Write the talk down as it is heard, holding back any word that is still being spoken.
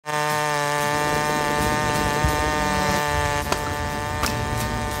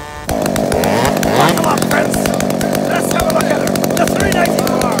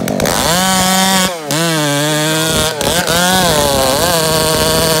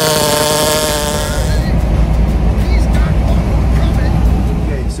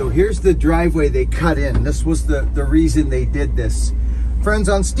the driveway they cut in. This was the reason they did this. Friends,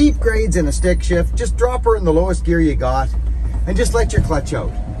 on steep grades in a stick shift, just drop her in the lowest gear you got and just let your clutch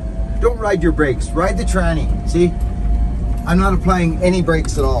out. Don't ride your brakes, ride the tranny. See, I'm not applying any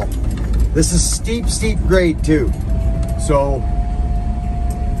brakes at all. This is steep grade too. So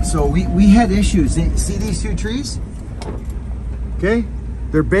we had issues. See these two trees? Okay,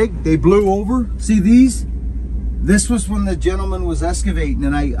 they're big, they blew over. See these? This was when the gentleman was excavating,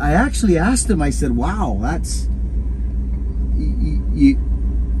 and I actually asked him, I said, wow, that's,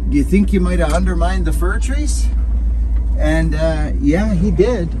 you think you might have undermined the fir trees? And yeah, he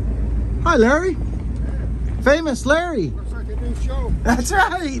did. Hi, Larry. Famous Larry. Looks like a new show. That's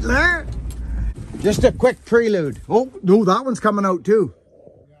right, Larry. Just a quick prelude. Oh, no, that one's coming out too.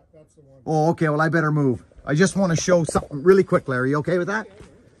 Yeah, that's the one. Oh, okay, well, I better move. I just want to show something really quick, Larry. You okay with that?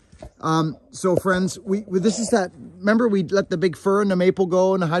 So friends, this is that, remember we let the big fir and the maple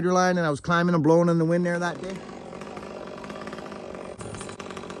go and the hydroline, and I was climbing and blowing in the wind there that day?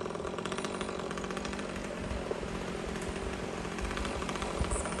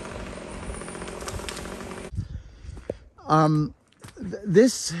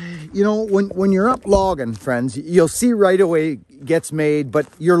 This, you know, when you're up logging, friends, you'll see right away gets made, but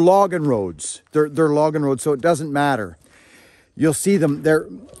you're logging roads. They're logging roads, so it doesn't matter. You'll see them,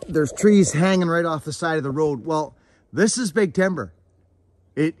 there's trees hanging right off the side of the road. Well, this is big timber.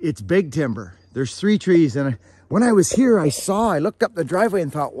 It's big timber. There's 3 trees, and when I was here, I looked up the driveway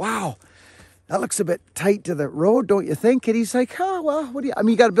and thought, wow, that looks a bit tight to the road, don't you think? And he's like, oh, well, what do you, I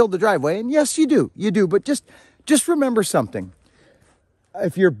mean, you got to build the driveway. And yes, you do, but just remember something.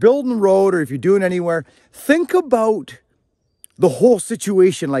 If you're building a road or if you're doing anywhere, think about the whole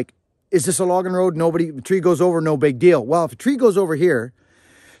situation. Like, is this a logging road? The tree goes over, no big deal. Well, if a tree goes over here,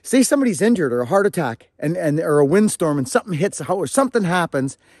 say somebody's injured or a heart attack or a windstorm and something hits the house or something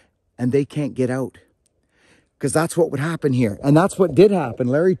happens and they can't get out. Because that's what would happen here. And that's what did happen.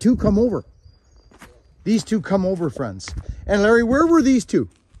 Larry, 2 come over. These 2 come over, friends. And Larry, where were these 2?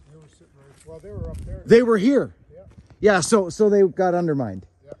 They were sitting right, well, they were up there. They were here. Yeah. Yeah, so they got undermined.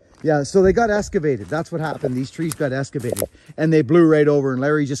 Yeah, so they got excavated. That's what happened. These trees got excavated and they blew right over, and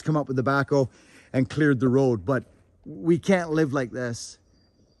Larry just come up with the backhoe and cleared the road. But we can't live like this.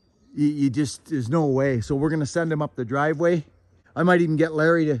 You just, there's no way. So we're going to send him up the driveway. I might even get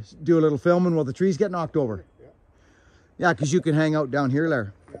Larry to do a little filming while the trees get knocked over. Yeah, because you can hang out down here, Larry.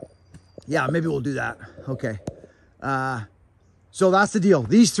 Yeah, maybe we'll do that. Okay. So that's the deal.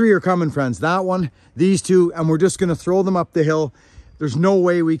 These 3 are coming, friends. That one, these 2, and we're just going to throw them up the hill. There's no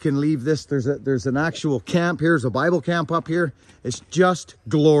way we can leave this. There's an actual camp here. There's a Bible camp up here. It's just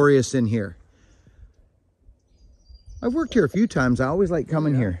glorious in here. I've worked here a few times. I always like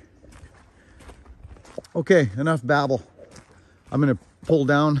coming here. Okay, enough babble. I'm going to pull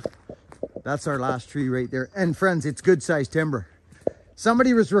down. That's our last tree right there. And friends, it's good sized timber.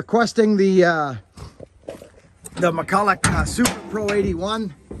 Somebody was requesting the McCulloch Super Pro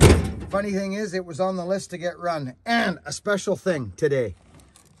 81. Funny thing is, it was on the list to get run. And a special thing today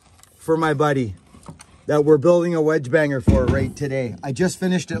for my buddy that we're building a wedge banger for right today. I just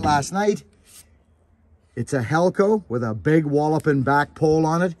finished it last night. It's a Helco with a big walloping back pole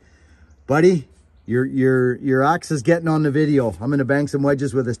on it. Buddy, your axe is getting on the video. I'm gonna bang some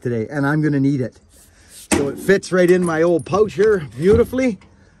wedges with us today, and I'm gonna need it. So it fits right in my old pouch here beautifully.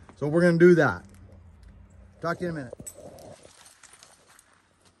 So we're gonna do that. Talk to you in a minute.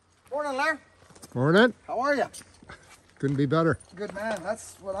 Morning, Larry. Morning. How are you? Couldn't be better. Good, man.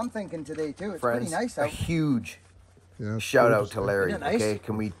 That's what I'm thinking today too. It's Friends, pretty nice a out. huge Yeah, shout out to Larry. Isn't it nice? Okay,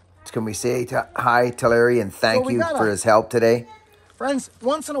 can we say hi to Larry and thank you for his help today? Friends,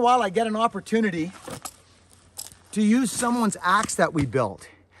 once in a while I get an opportunity to use someone's axe that we built.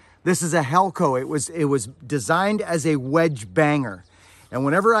 This is a Helco. It was designed as a wedge banger. And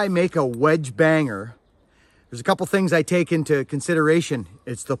whenever I make a wedge banger, there's a couple things I take into consideration.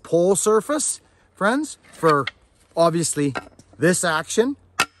 It's the pole surface, friends, for obviously this action.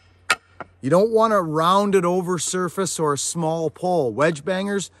 You don't want a rounded over surface or a small pole. Wedge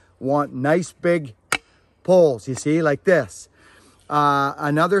bangers want nice big poles, you see, like this.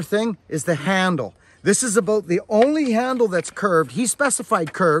 Another thing is the handle. This is about the only handle that's curved. He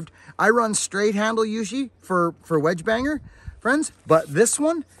specified curved. I run straight handle usually for wedge banger, friends. But this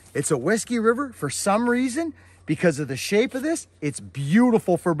one, it's a Whiskey River for some reason. Because of the shape of this, it's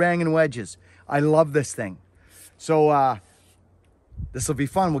beautiful for banging wedges. I love this thing. So this will be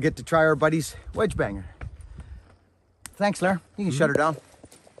fun. We'll get to try our buddy's wedge banger. Thanks, Larry. You can shut her down.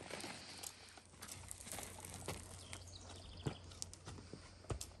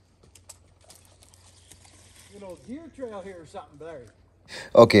 You know, deer trail here or something, Larry.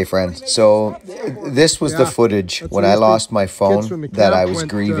 Okay, friends, so this was the footage when I lost my phone that I was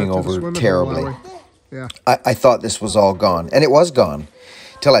grieving over terribly. Yeah. I thought this was all gone, and it was gone,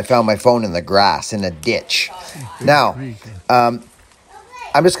 till I found my phone in the grass in a ditch. Now,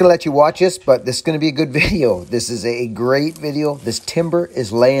 I'm just going to let you watch this, but this is going to be a good video. This is a great video. This timber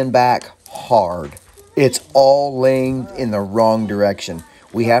is laying back hard. It's all laying in the wrong direction.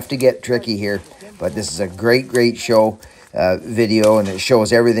 We have to get tricky here, but this is a great show video, and it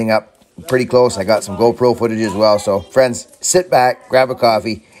shows everything up pretty close. I got some GoPro footage as well. So, friends, sit back, grab a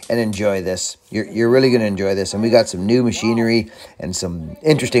coffee, and enjoy this. You're really going to enjoy this. And we got some new machinery and some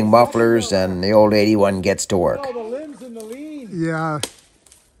interesting mufflers, and the old 81 gets to work. Oh, the limbs and the lean. Yeah.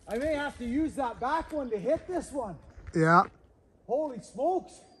 I may have to use that back one to hit this one. Yeah. Holy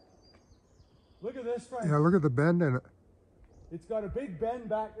smokes. Look at this, friend. Yeah, look at the bend in it. It's got a big bend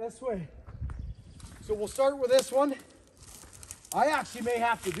back this way. So we'll start with this one. I actually may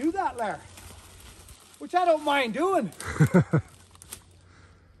have to do that there, which I don't mind doing.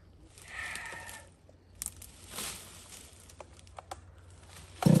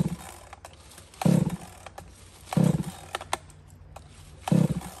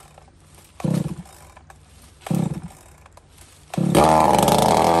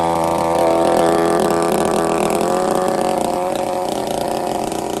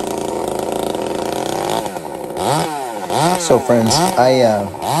 So, friends,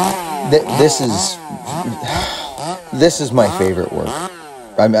 this is my favorite work.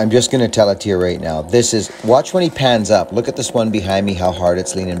 I'm just going to tell it to you right now. Watch when he pans up. Look at this one behind me, how hard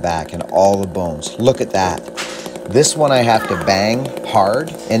it's leaning back, and all the bones. Look at that. This one I have to bang hard,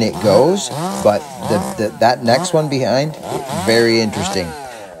 and it goes. But that next one behind, very interesting.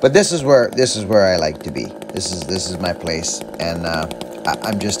 But this is where I like to be. This is my place, and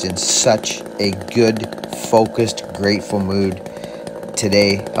I'm just in such a good, focused, grateful mood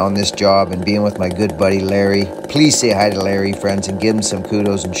today on this job and being with my good buddy Larry. Please say hi to Larry, friends, and give him some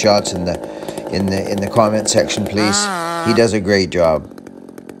kudos and shots in the comment section, please. He does a great job.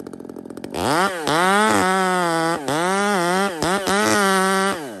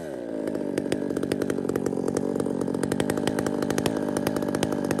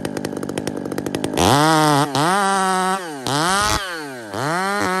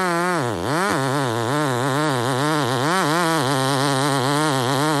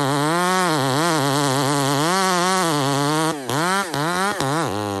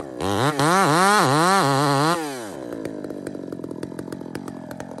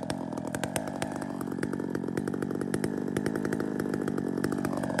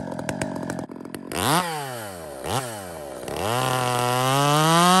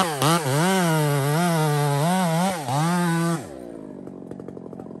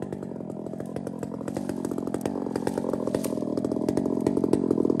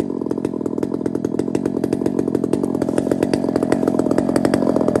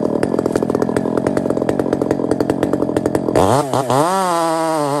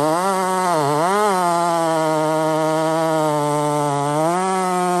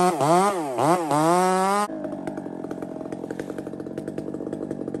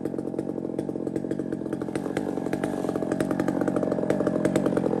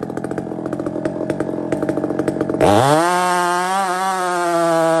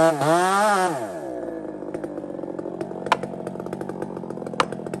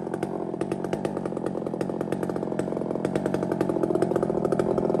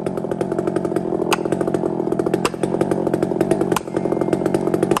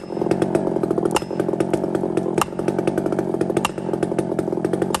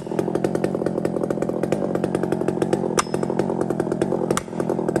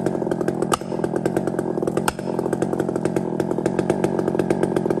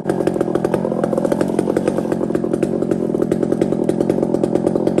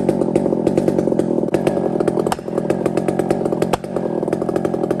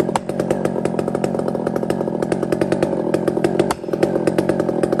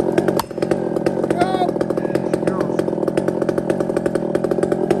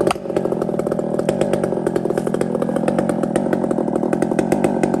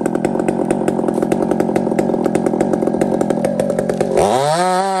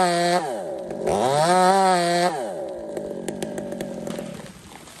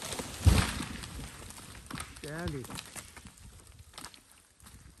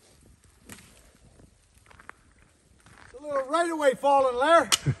 Right away falling, Larry.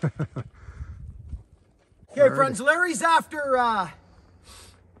 Okay, friends, Larry's after,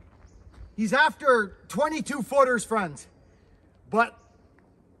 he's after 22 footers, friends. But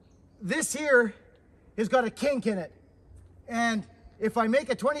this here has got a kink in it. And if I make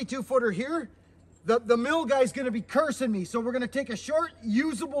a 22-footer here, the mill guy's gonna be cursing me. So we're gonna take a short,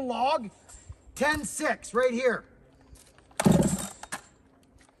 usable log, 10-6 right here.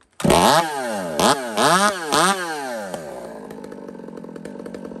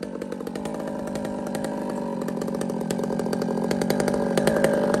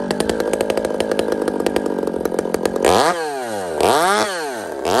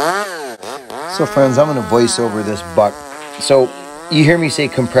 So friends, I'm going to voice over this buck. So you hear me say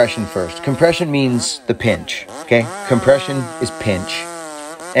compression first. Compression means the pinch, okay? Compression is pinch.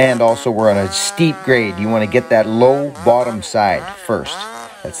 And also we're on a steep grade. You want to get that low bottom side first.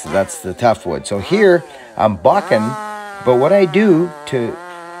 That's the tough wood. So here I'm bucking, but what I do to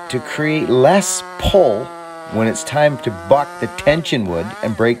create less pull when it's time to buck the tension wood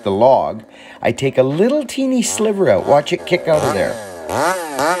and break the log, I take a little teeny sliver out. Watch it kick out of there.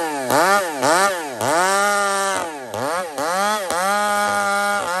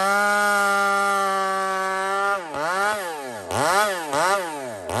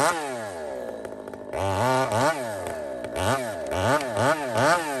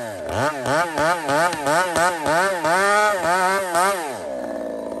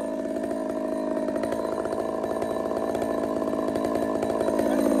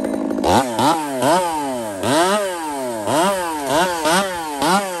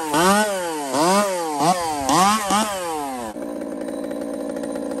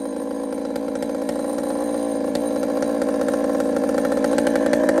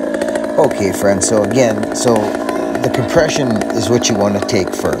 Okay friends, so again, the compression is what you want to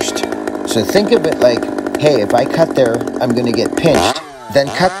take first. So think of it like, hey, if I cut there, I'm going to get pinched. Then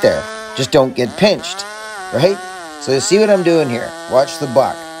cut there. Just don't get pinched, right? So you see what I'm doing here. Watch the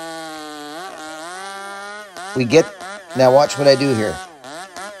buck. Now watch what I do here.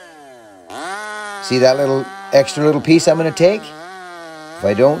 See that extra little piece I'm going to take? If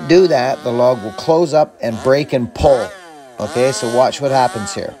I don't do that, the log will close up and break and pull. Okay, so watch what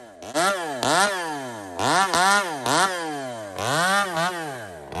happens here.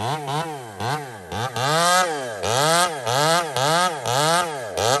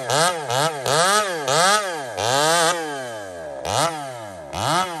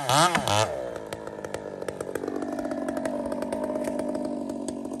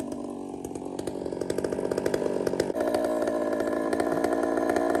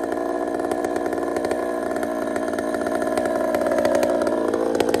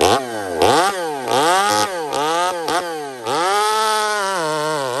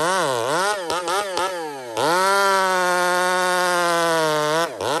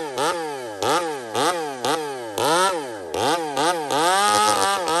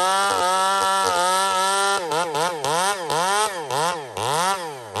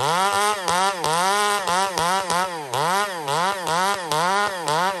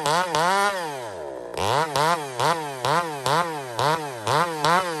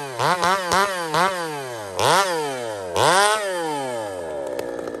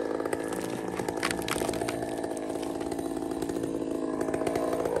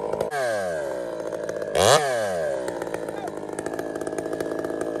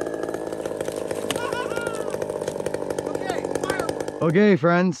 Okay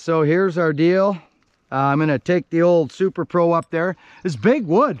friends, so here's our deal. I'm gonna take the old Super Pro up there. It's big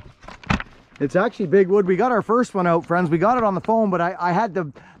wood. It's actually big wood. We got our first one out, friends. We got it on the phone, but I had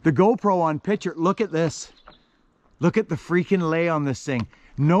the GoPro on picture. Look at this. Look at the freaking lay on this thing.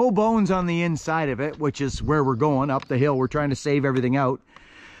 No bones on the inside of it, which is where we're going, up the hill. We're trying to save everything out.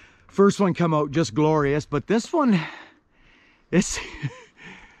 First one come out just glorious, but this one, it's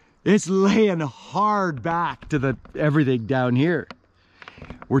laying hard back to everything down here.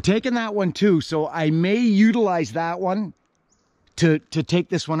 We're taking that one too, so I may utilize that one to take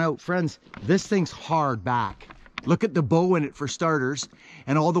this one out. Friends, this thing's hard back. Look at the bow in it for starters,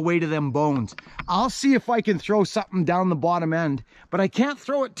 and all the way to them bones. I'll see if I can throw something down the bottom end, but I can't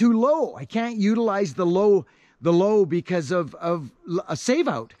throw it too low. I can't utilize the low because of a save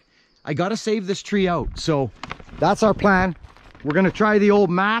out. I gotta save this tree out. So that's our plan. We're gonna try the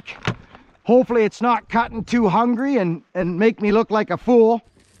old Mac. Hopefully it's not cutting too hungry and make me look like a fool.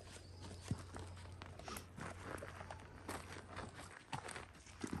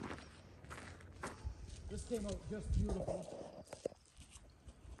 This came out just beautiful.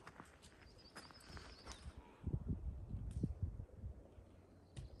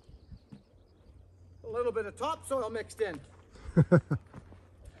 A little bit of topsoil mixed in.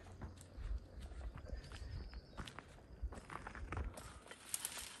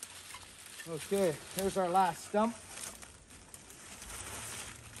 Okay, here's our last stump.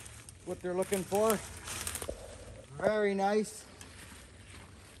 What they're looking for. Very nice.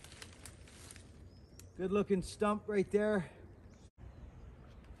 Good looking stump right there.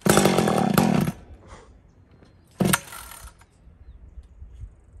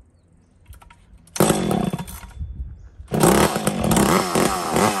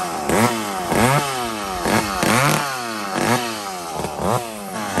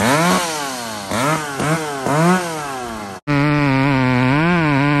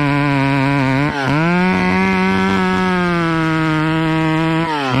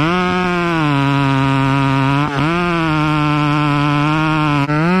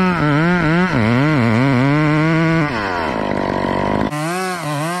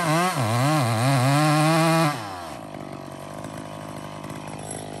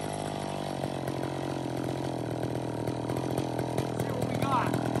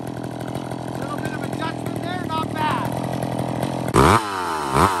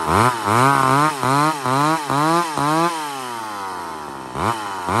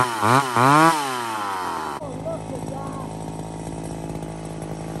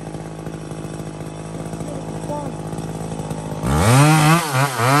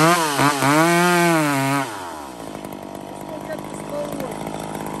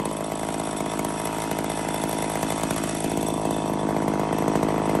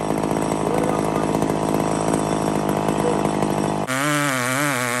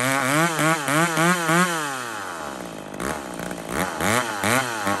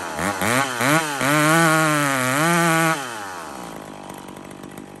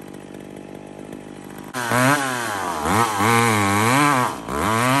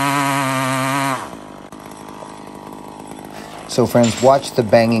 So friends, watch the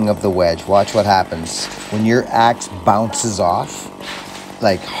banging of the wedge. Watch what happens. When your axe bounces off,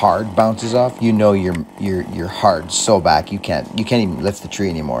 like hard bounces off, you know you're hard so back you can't even lift the tree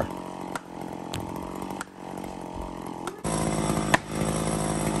anymore.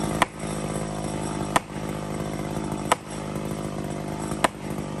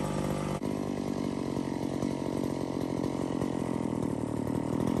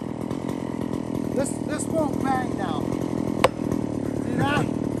 This won't bang now. See that?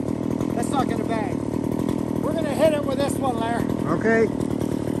 That's not gonna bang. We're gonna hit it with this one, Lair. Okay.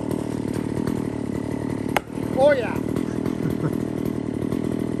 Oh yeah.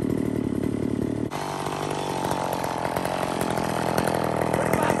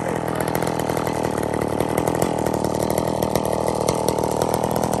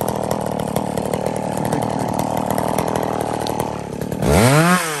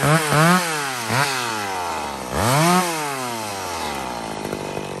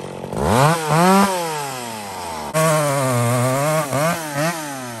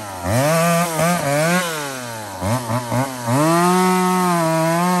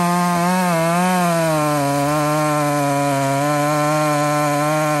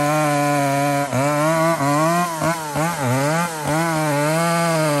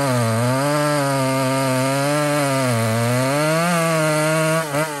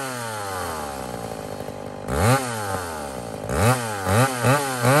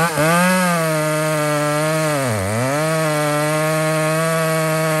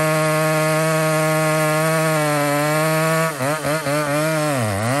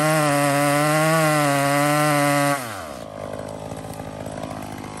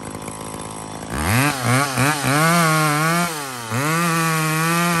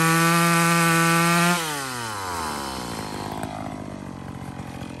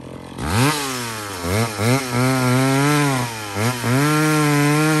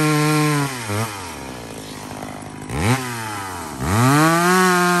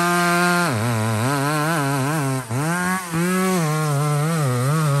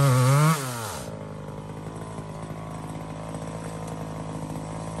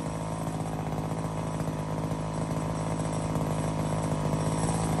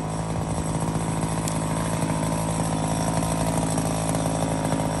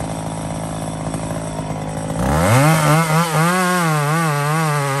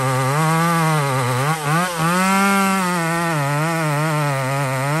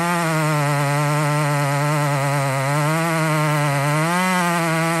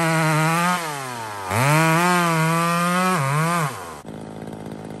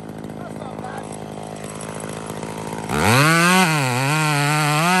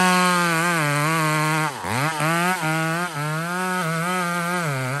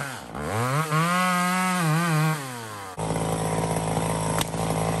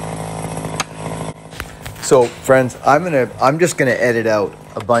 So friends, I'm just gonna edit out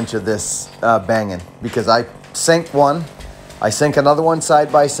a bunch of this banging because I sink one, I sink another one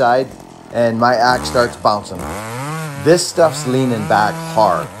side by side, and my axe starts bouncing. This stuff's leaning back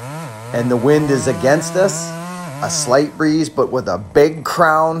hard. and the wind is against us, a slight breeze, but with a big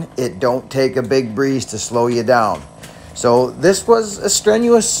crown, it don't take a big breeze to slow you down. So this was a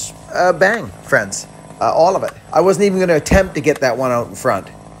strenuous bang, friends. All of it. I wasn't even going to attempt to get that one out in front.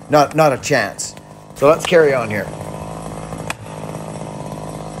 Not a chance. So let's carry on here.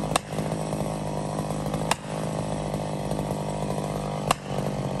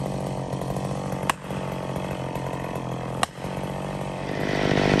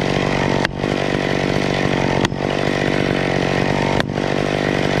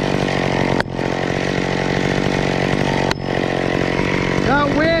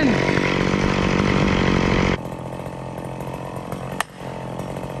 That wind.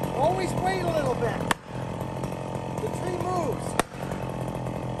 Always wait a little bit. The tree moves.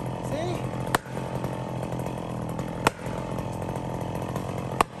 See?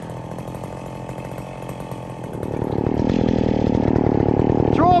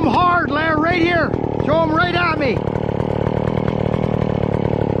 Throw them hard, Larry, right here. Throw them right at me.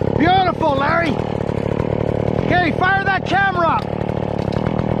 Beautiful, Larry. Okay, fire that camera up.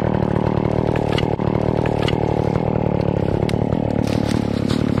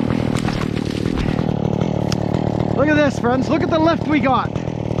 Look at this, friends. Look at the lift we got.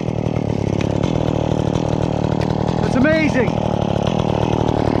 It's amazing.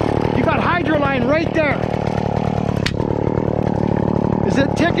 You got Hydroline right there. Is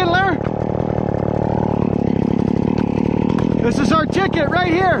it ticking, Larry? This is our ticket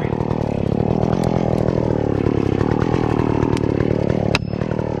right here.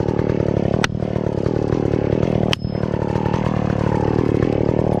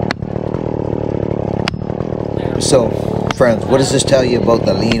 So, friends, what does this tell you about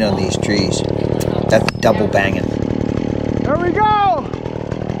the lean on these trees? That's double banging. There we go!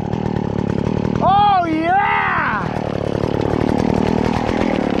 Oh yeah!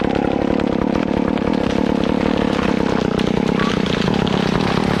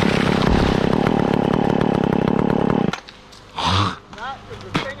 That is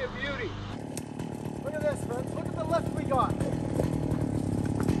a thing of beauty. Look at this, friends. Look at the lift we got.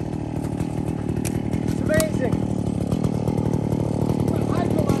 It's amazing.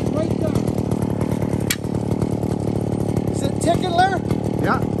 Hydroline right there. Is it ticking, Larry?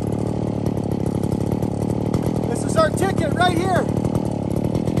 Yeah. This is our ticket right here.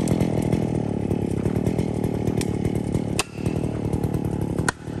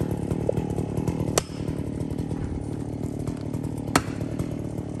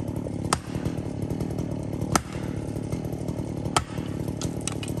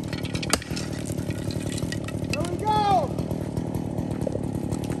 There we go.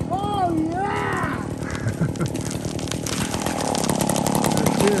 Oh yeah.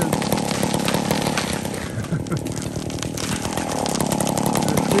 There it is.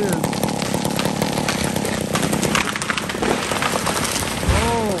 There it is.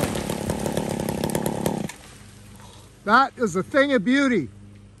 Oh. That is a thing of beauty.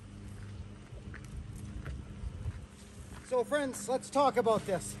 So friends, let's talk about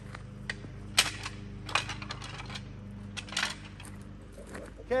this.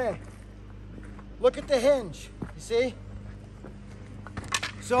 Okay, look at the hinge, you see?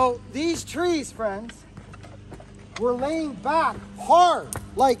 So these trees, friends, were laying back hard,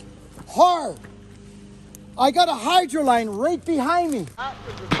 like hard. I got a Hydroline right behind me. That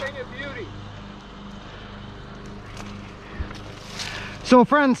is a thing of beauty. So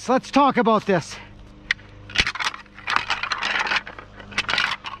friends, let's talk about this.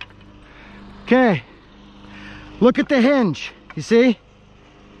 Okay, look at the hinge, you see?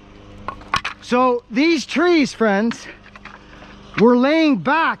 So these trees, friends, were laying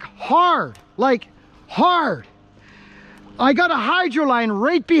back hard, like hard. I got a Hydroline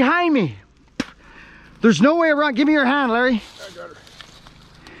right behind me. There's no way around. Give me your hand, Larry. I got her.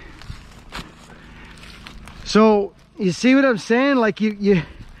 So you see what I'm saying? Like you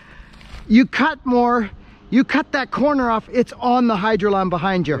cut more, you cut that corner off, it's on the Hydroline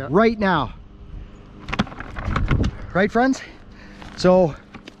behind you right now. Right, friends? So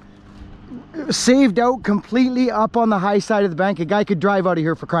saved out completely up on the high side of the bank. A guy could drive out of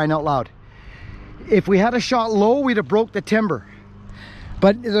here, for crying out loud. If we had a shot low, we'd have broke the timber.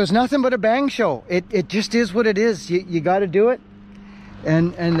 But there's nothing but a bang show. It just is what it is. You got to do it.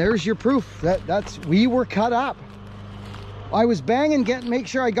 And there's your proof. We were cut up. I was banging, make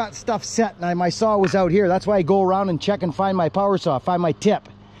sure I got stuff set, and my saw was out here. That's why I go around and check and find my power saw, find my tip.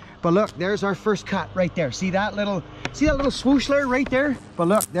 But look, there's our first cut right there. See that little swoosh there right there? But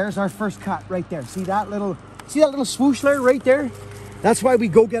look, there's our first cut right there. See that little swoosh there right there? That's why we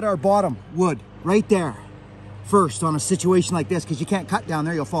go get our bottom wood right there. first on a situation like this, because you can't cut down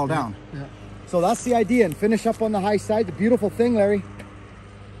there, you'll fall down. Yeah. So that's the idea, and finish up on the high side. The beautiful thing, Larry.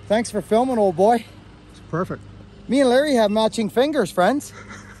 Thanks for filming, old boy. It's perfect. Me and Larry have matching fingers, friends.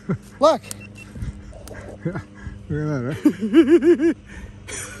 Look. Yeah. Look at that,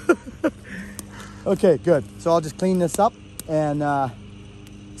 eh? Okay, good. So I'll just clean this up and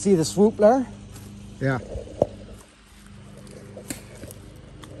see the swoop there. Yeah.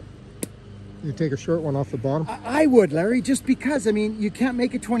 You take a short one off the bottom? I would, Larry, just because, I mean, you can't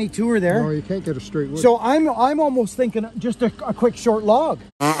make a 22er there. No, you can't get a straight wood. So I'm almost thinking just a quick short log.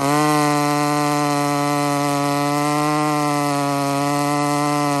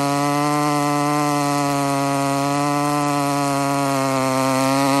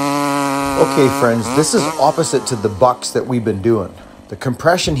 Okay, friends, this is opposite to the bucks that we've been doing. The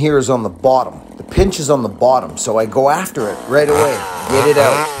compression here is on the bottom. The pinch is on the bottom, so I go after it right away. Get it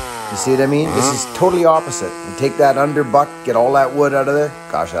out. You see what I mean? This is totally opposite. You take that under buck, get all that wood out of there.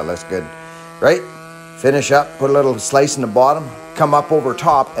 Gosh, that looks good. Right? Finish up, put a little slice in the bottom, come up over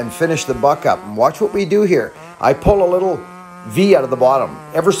top and finish the buck up. And watch what we do here. I pull a little V out of the bottom,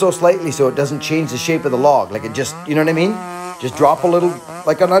 ever so slightly so it doesn't change the shape of the log. Like it just, you know what I mean? Just drop a little,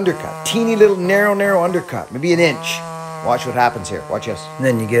 like an undercut. Teeny little narrow undercut, maybe an inch. Watch what happens here. Watch this. And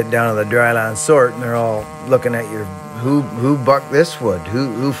then you get down to the dryland sort and they're all looking at your, who bucked this wood?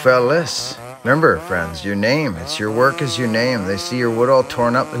 Who fell this? Remember, friends, your name. It's your work is your name. They see your wood all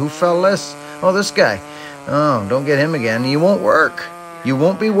torn up. Who fell this? Oh, this guy. Oh, don't get him again. You won't work. You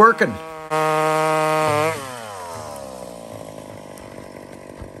won't be working.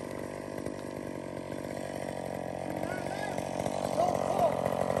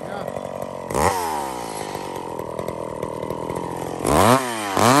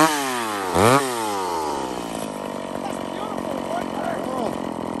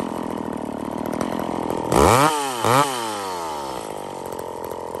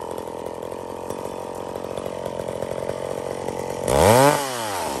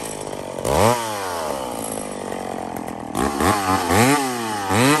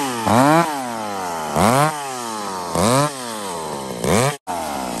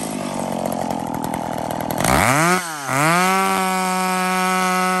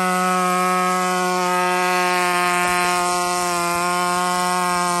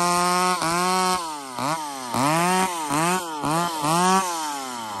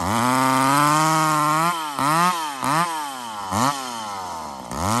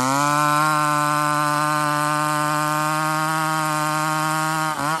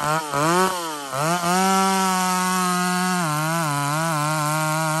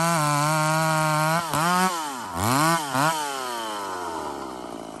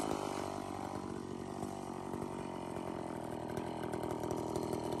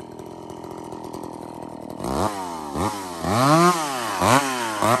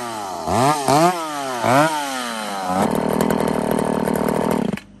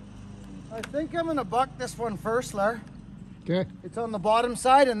 I think I'm gonna buck this one first, Lar. Okay. It's on the bottom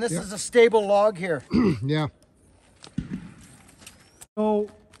side, and this Yeah. is a stable log here. Yeah. So,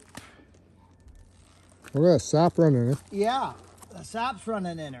 Look at that sap running, eh? yeah, the sap's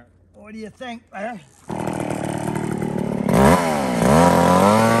running in her. What do you think, Lar?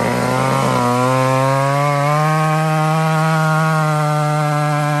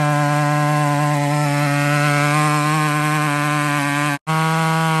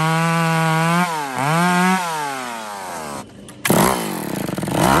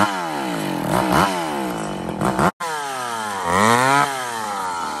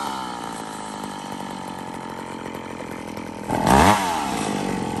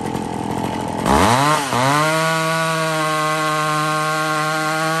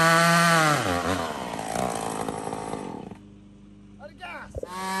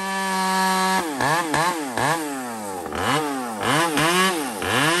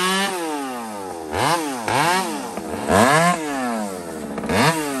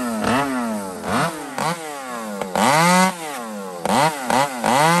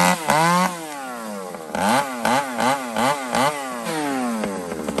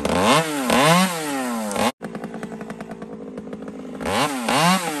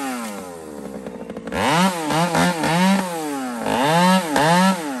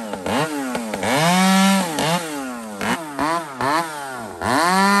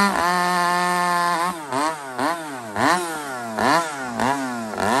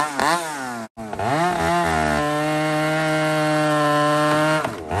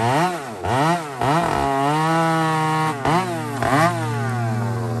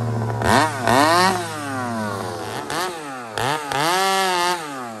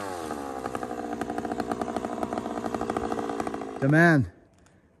 the man,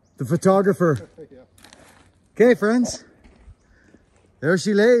 the photographer. Okay, friends. There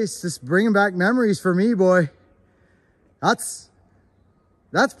she lays, just bringing back memories for me, boy. That's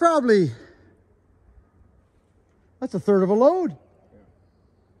probably, that's a third of a load.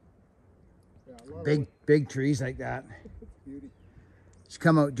 Big trees like that. It's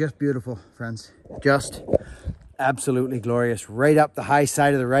come out just beautiful, friends. Just absolutely glorious. Right up the high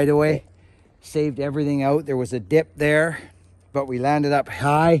side of the right-of-way. Saved everything out. There was a dip there, but we landed up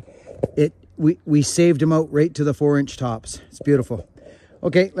high. We saved them out right to the 4-inch tops. It's beautiful.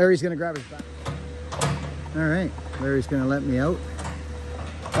 Okay, Larry's gonna grab his back. All right, Larry's gonna let me out.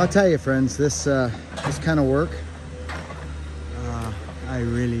 I'll tell you, friends, this kind of work, I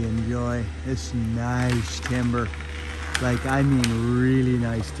really enjoy. It's nice timber. Like, I mean, really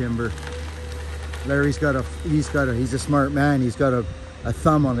nice timber. Larry's he's a smart man. He's got a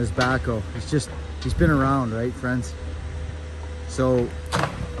thumb on his backhoe. He's been around, right, friends? So,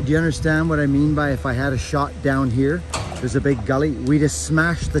 do you understand what I mean by if I had a shot down here, there's a big gully, we just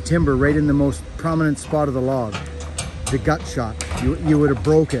smashed the timber right in the most prominent spot of the log. The gut shot, you would have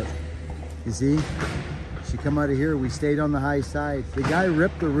broke it. You see? She come out of here, we stayed on the high side. The guy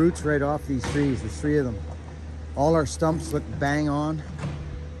ripped the roots right off these trees, there's 3 of them. All our stumps look bang on.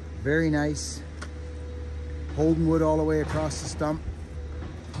 Very nice. Holding wood all the way across the stump.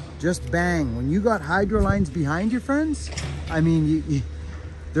 Just bang. When you got hydro lines behind your friends, I mean,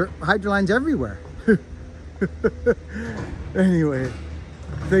 there are hydro lines everywhere. Anyway,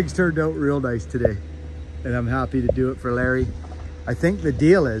 things turned out real nice today, and I'm happy to do it for Larry. I think the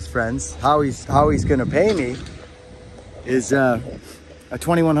deal is, friends, how he's gonna pay me is a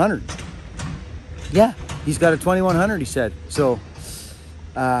 2100. Yeah, he's got a 2100, he said. So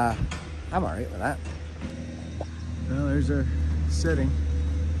I'm all right with that. Well, there's our setting,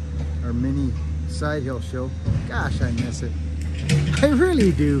 our mini side hill show. Gosh, I miss it. I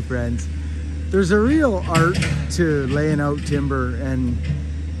really do, friends. There's a real art to laying out timber, and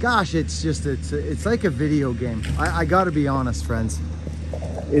gosh, it's like a video game. I gotta be honest, friends.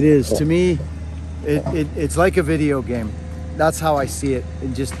 It is, to me, it's like a video game. That's how I see it.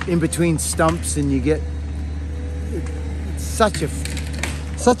 And just in between stumps, and you get, it's such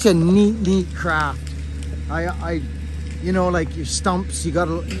a neat craft. You know, like your stumps, you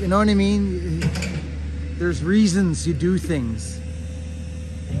gotta, you know what I mean? There's reasons you do things.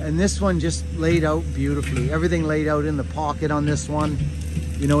 And this one just laid out beautifully. Everything laid out in the pocket on this one,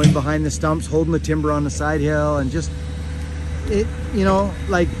 you know, in behind the stumps, holding the timber on the side hill, and just, it, you know,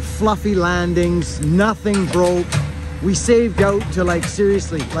 like fluffy landings, nothing broke. We saved out to, like,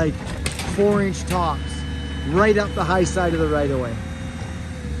 seriously, like 4-inch tops, right up the high side of the right-of-way,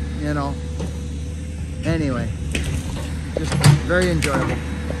 you know. Anyway, just very enjoyable.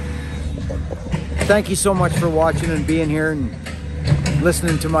 Thank you so much for watching and being here and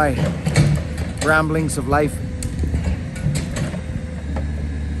listening to my ramblings of life.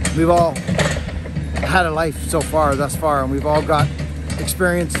 We've all had a life so far, thus far, and we've all got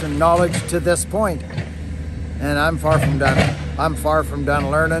experience and knowledge to this point. And I'm far from done. I'm far from done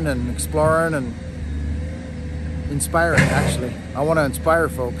learning and exploring and inspiring, actually. I want to inspire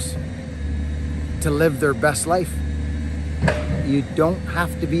folks to live their best life. You don't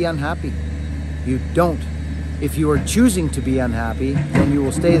have to be unhappy. You don't. If you are choosing to be unhappy, then you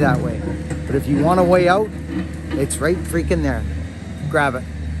will stay that way. But if you want a way out, it's right freaking there. Grab it.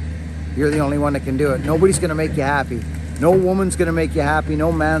 You're the only one that can do it. Nobody's gonna make you happy. No woman's gonna make you happy.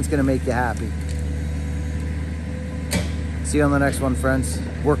 No man's gonna make you happy. See you on the next one, friends.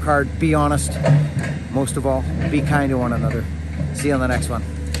 Work hard, be honest. Most of all, be kind to one another. See you on the next one.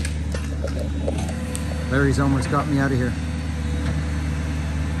 Larry's almost got me out of here.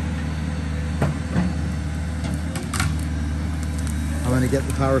 I'm gonna get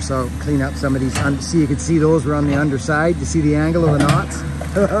the power saw, clean up some of these. See, you can see those were on the underside. You see the angle of the knots?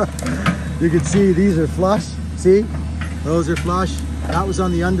 You can see these are flush. See? Those are flush. That was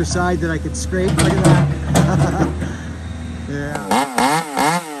on the underside that I could scrape. Look at that. Yeah.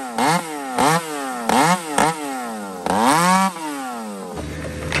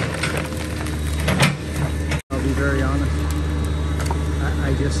 I'll be very honest.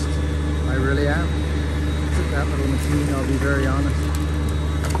 I really am. Took that little machine, I'll be very honest.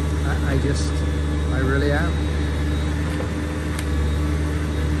 I really am.